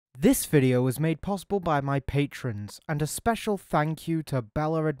This video was made possible by my patrons, and a special thank you to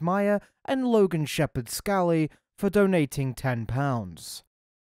Bella Admire and Logan Shepherd Scally for donating £10.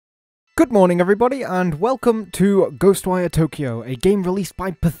 Good morning everybody, and welcome to Ghostwire Tokyo, a game released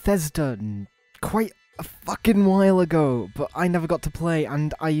by Bethesda quite a fucking while ago, but I never got to play,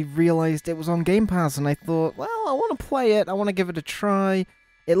 and I realised it was on Game Pass, and I thought, well, I want to play it, I want to give it a try.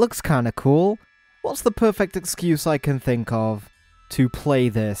 It looks kinda cool. What's the perfect excuse I can think of to play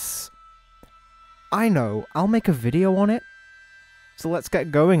this? I know, I'll make a video on it. So let's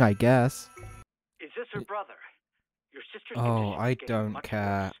get going, I guess. Is this her brother? Your sister's Oh, condition I is getting don't much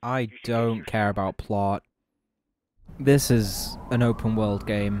care. worse. I You should don't get care about plot. This is an open world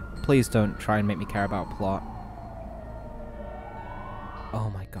game. Please don't try and make me care about plot. Oh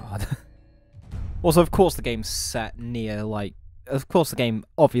my god. Also, of course the game's set near, of course the game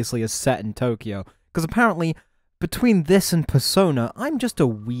obviously is set in Tokyo. Because apparently, between this and Persona, I'm just a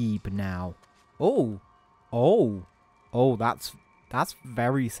weeb now. Oh, that's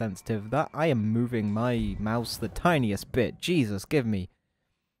very sensitive. That I am moving my mouse the tiniest bit. Jesus, give me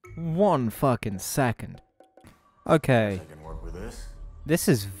 1 fucking second. Okay. I can work with this. This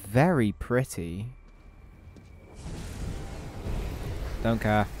is very pretty. Don't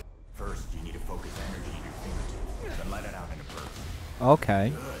care. First, you need to focus energy in your fingertips, then let it out in a burst. Okay.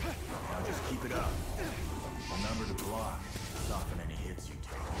 Good. Now just keep it up. Remember to block. Soften any hits you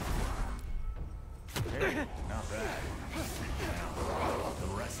take. Hey, not bad. Now, the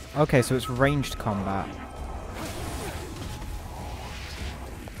rest. Okay, so it's ranged combat.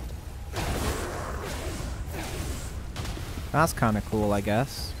 That's kind of cool, I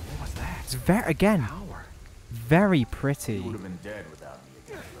guess. What was that? It's very Power. pretty. You would have been dead without me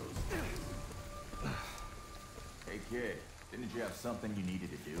against those. Hey kid, didn't you have something you needed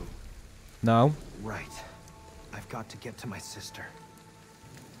to do? No? Right. I've got to get to my sister.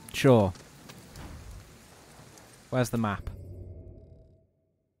 Sure. Where's the map?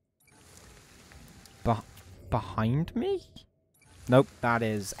 Behind me? Nope, that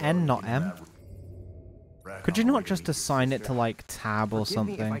is N, not M. Could you not just assign it to, like, tab or Forgive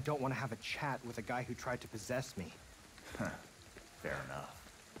me if I something? don't want to have a chat with a guy who tried to possess me. Fair enough.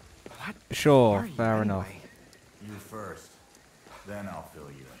 What? Sure, Are you fair enough. anyway? You first, then I'll fill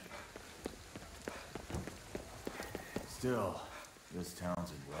you in. Still, this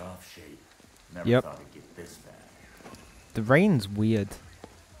town's in rough shape. Never Yep. thought it'd get this bad. The rain's weird.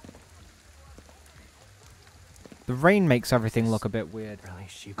 The rain makes everything look a bit weird. Really,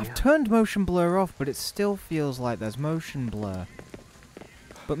 Shibuya? I've turned motion blur off, but it still feels like there's motion blur.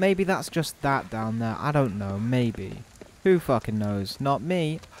 But maybe that's just that down there. I don't know. Maybe. Who fucking knows? Not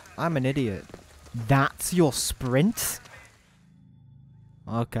me. I'm an idiot. That's your sprint?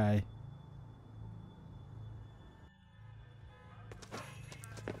 Okay.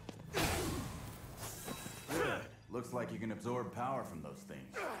 Good. Looks like you can absorb power from those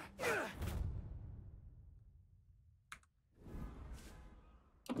things.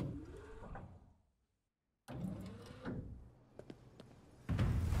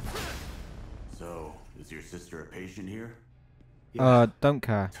 So, is your sister a patient here? Don't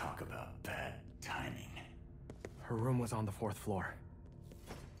care. Talk about bad timing. Her room was on the 4th floor.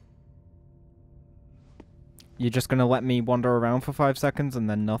 You're just gonna let me wander around for 5 seconds and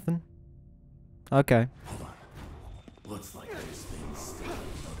then nothing? Okay. Hold on. Looks like those things still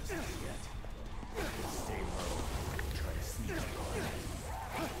haven't noticed us yet. Stay low. Try to sneak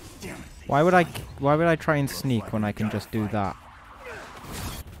up. Damn it. Why would I try and sneak when I can just do that?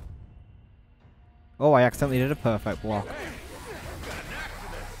 Oh, I accidentally did a perfect block.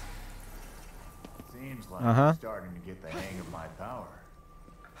 Seems like Uh-huh. I'm starting to get the hang of my power.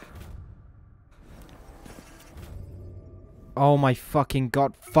 Oh my fucking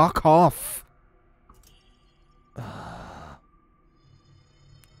god, fuck off!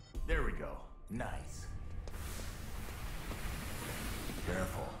 There we go. Nice.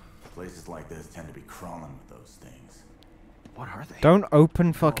 Careful. Places like this tend to be crawling with those things. What are they? Don't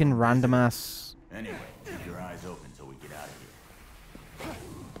open fucking random ass... Anyway, keep your eyes open till we get out of here.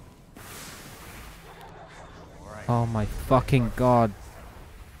 All right. Oh my fucking god.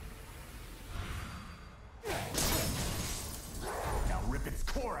 Now rip its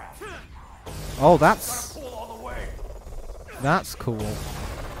core out. Oh, that's... Pull all the way. That's cool.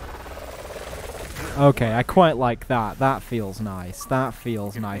 Okay, I quite like that. That feels nice. That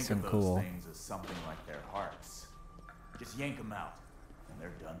feels You can nice think and of those cool. things as something like their hearts. Just yank them out, and they're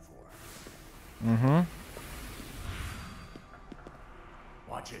done for. Mm-hmm.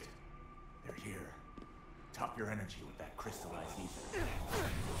 Watch it. They're here. Top your energy with that crystallized ether.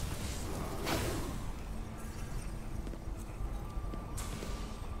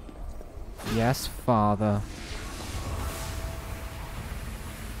 Yes, father.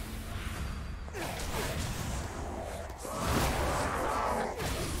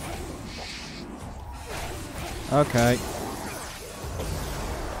 Okay.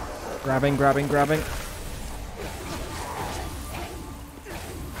 Grabbing, grabbing, grabbing.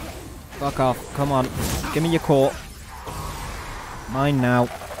 Fuck off. Come on. Give me your core. Mine now.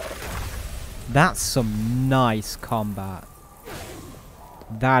 That's some nice combat.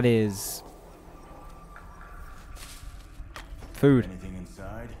 That is... food. Anything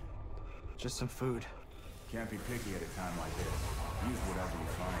inside? Just some food. Can't be picky at a time like this. Use whatever you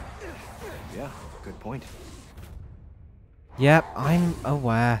find. Yeah, good point. Yep, I'm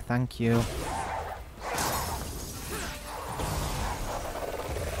aware. Thank you.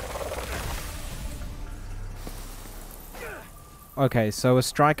 Okay, so a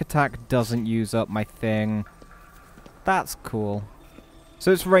strike attack doesn't use up my thing. That's cool.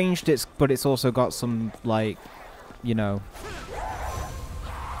 So it's ranged, but it's also got some, like, you know...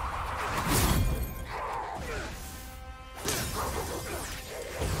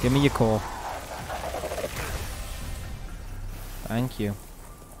 Give me your core. Thank you.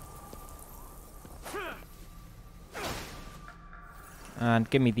 And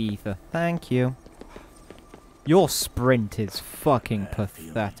give me the ether. Thank you. Your sprint is fucking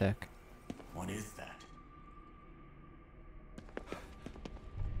pathetic. What is that?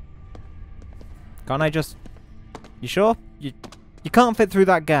 Can't I just... You sure? You can't fit through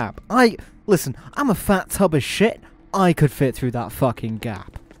that gap. Listen, I'm a fat tub of shit. I could fit through that fucking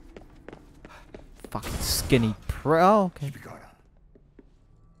gap. Fucking skinny oh, okay. Keep your guard up.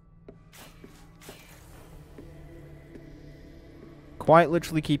 Quite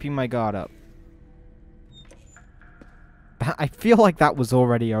literally keeping my guard up. I feel like that was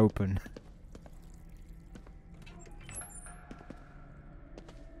already open.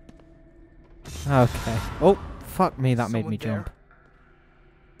 Okay. Oh, fuck me, that made me jump.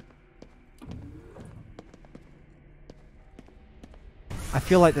 I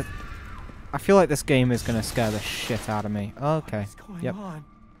feel like this game is gonna scare the shit out of me. Okay. What's going Yep. on?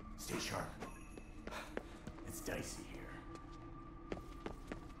 Stay sharp. It's dicey here.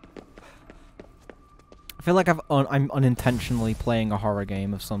 I feel like I'm unintentionally playing a horror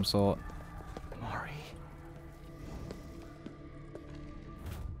game of some sort. Mari.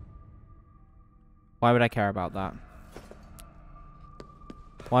 Why would I care about that?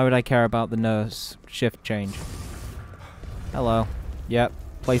 Why would I care about the nurse shift change? Hello. Yep.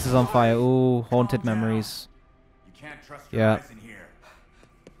 Place is on fire. Ooh, haunted memories. You can't trust your Yeah. eyes in here.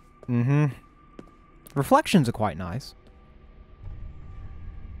 Mm-hmm. Reflections are quite nice.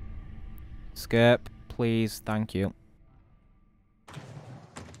 Skip, please. Thank you.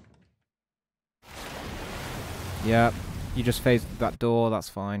 Yep. You just phased that door. That's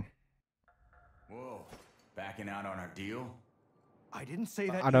fine. Whoa. Backing out on our deal? I didn't say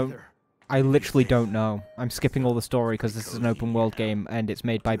that I don't... either. I literally don't know. I'm skipping all the story because this is an open world game and it's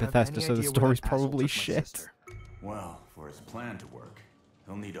made by Do you have Bethesda, any so the idea where story's that asshole probably took my shit. sister? Well, for his plan to work,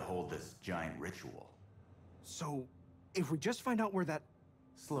 he'll need to hold this giant ritual. So, if we just find out where that...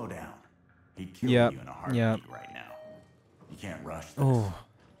 Slow down. He'd kill Yep, you in a heartbeat yep. right now. You can't rush this. Oh.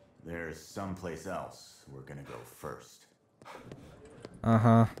 There's someplace else we're gonna go first.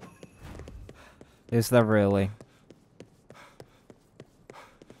 Uh-huh. Is there really?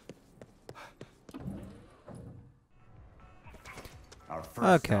 Our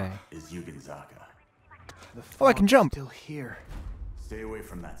first Okay. stop is Yugonzaka. The Oh, I can fog's jump. Still here. Stay away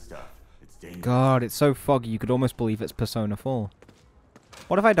from that stuff. It's dangerous. God, it's so foggy you could almost believe it's Persona 4.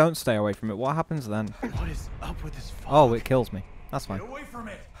 What if I don't stay away from it? What happens then? What is up with this fog? Oh, it kills me. That's Get fine. away from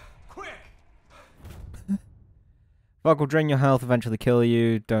it! Quick! Fog will drain your health, eventually kill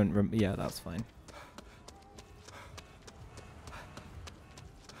you. Don't yeah, that's fine.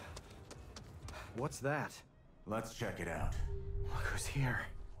 What's that? Let's check it out. Look who's here.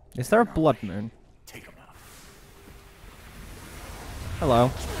 Is there a blood moon? Take him out.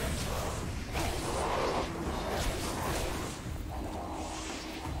 Hello.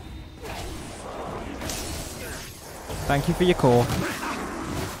 Thank you for your call.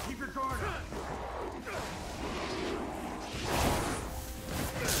 Keep your guard up!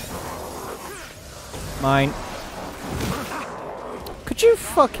 Mine. Could you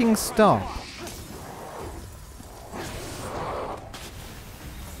fucking stop?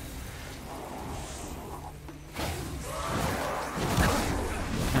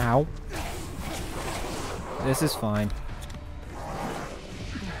 Ow. This is fine.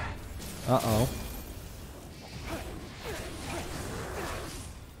 Uh-oh.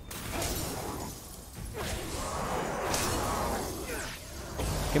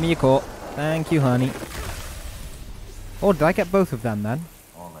 Give me your core. Thank you, honey. Oh, did I get both of them then?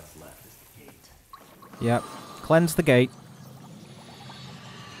 All that's left is the gate. Yep. Cleanse the gate.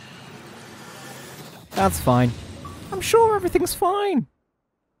 That's fine. I'm sure everything's fine.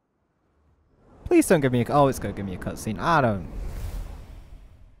 Please don't give me a... Oh, it's going to give me a cutscene. I don't...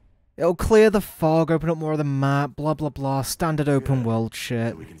 It'll clear the fog, open up more of the map, blah, blah, blah. Standard open world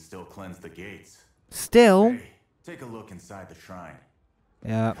shit. We can still cleanse the gates. Still? Hey, take a look inside the shrine.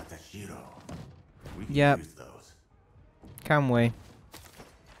 Yeah. Katashiro. We can Yep. use those. Can we?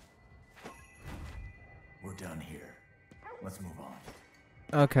 We're done here. Let's move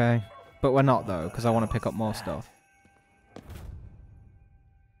on. Okay. But we're not, though, because I want to pick up more stuff.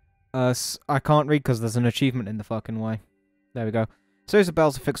 I can't read because there's an achievement in the fucking way. There we go. Series of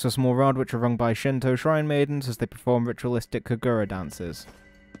bells affixed to a small rod, which are rung by Shinto shrine maidens as they perform ritualistic Kagura dances.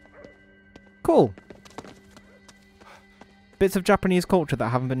 Cool. Bits of Japanese culture that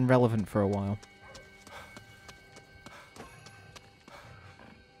haven't been relevant for a while.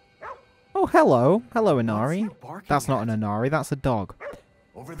 Oh, hello. Hello, Inari. That's not an Inari, that's a dog.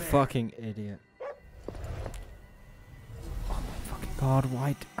 Over there. Fucking idiot. Oh my fucking god,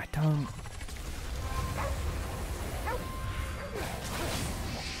 why I don't...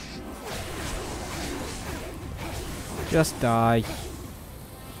 Just die.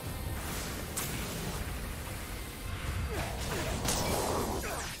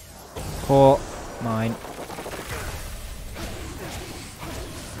 Caught. Mine.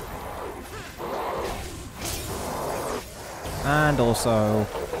 And also...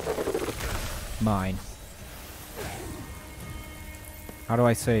 mine. How do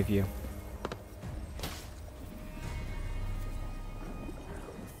I save you?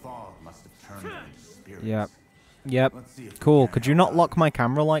 The fog must have turned them into spirits. Yep. Yep. Let's see if we Cool. can Could you help not out. lock my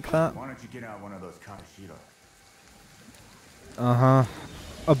camera like that? Why don't you get out one of those Katashiro? Uh-huh.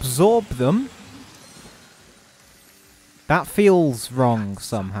 Absorb them? That feels wrong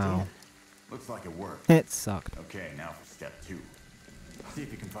somehow. Looks like it worked. It sucked. Okay, now for step 2. See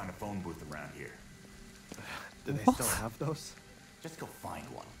if you can find a phone booth around here. Do they What? still have those? Just go find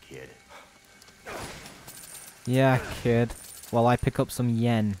one, kid. Yeah, kid. While I pick up some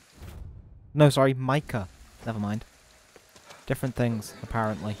yen. No, sorry, mica. Never mind. Different things,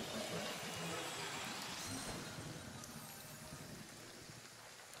 apparently.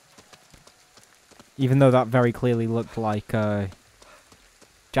 Even though that very clearly looked like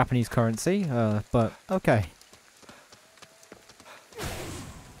Japanese currency, but okay.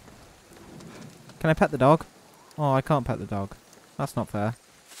 Can I pet the dog? Oh, I can't pet the dog. That's not fair.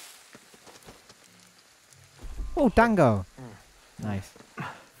 Oh, Dango! Nice.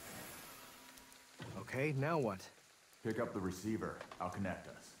 Okay, now what? Pick up the receiver. I'll connect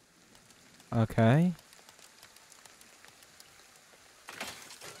us. Okay.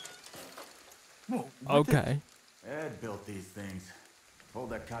 Whoa, Okay. Ed built these things. Hold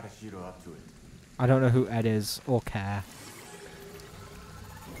that Katashiro up to it. I don't know who Ed is or care.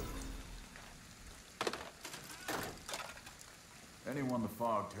 Anyone the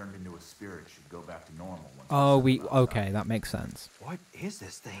fog turned into a spirit should go back to normal once Oh, it's we... settled Okay, outside. that makes sense. What is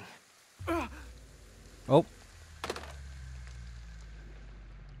this thing? Oh.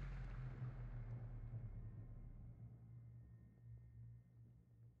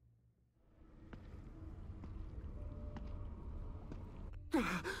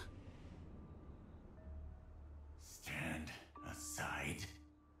 Stand aside.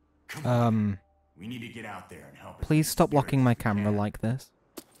 Come on. We need to get out there and help. as Please many stop spirits locking my as we camera can. like this.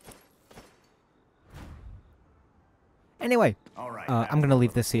 Anyway, All right, I'm back gonna to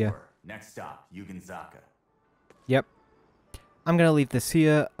leave level this here. 4. Next stop, Yuganzaka. Yep. I'm gonna leave this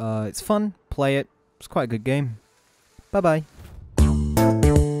here. It's fun. Play it. It's quite a good game. Bye-bye.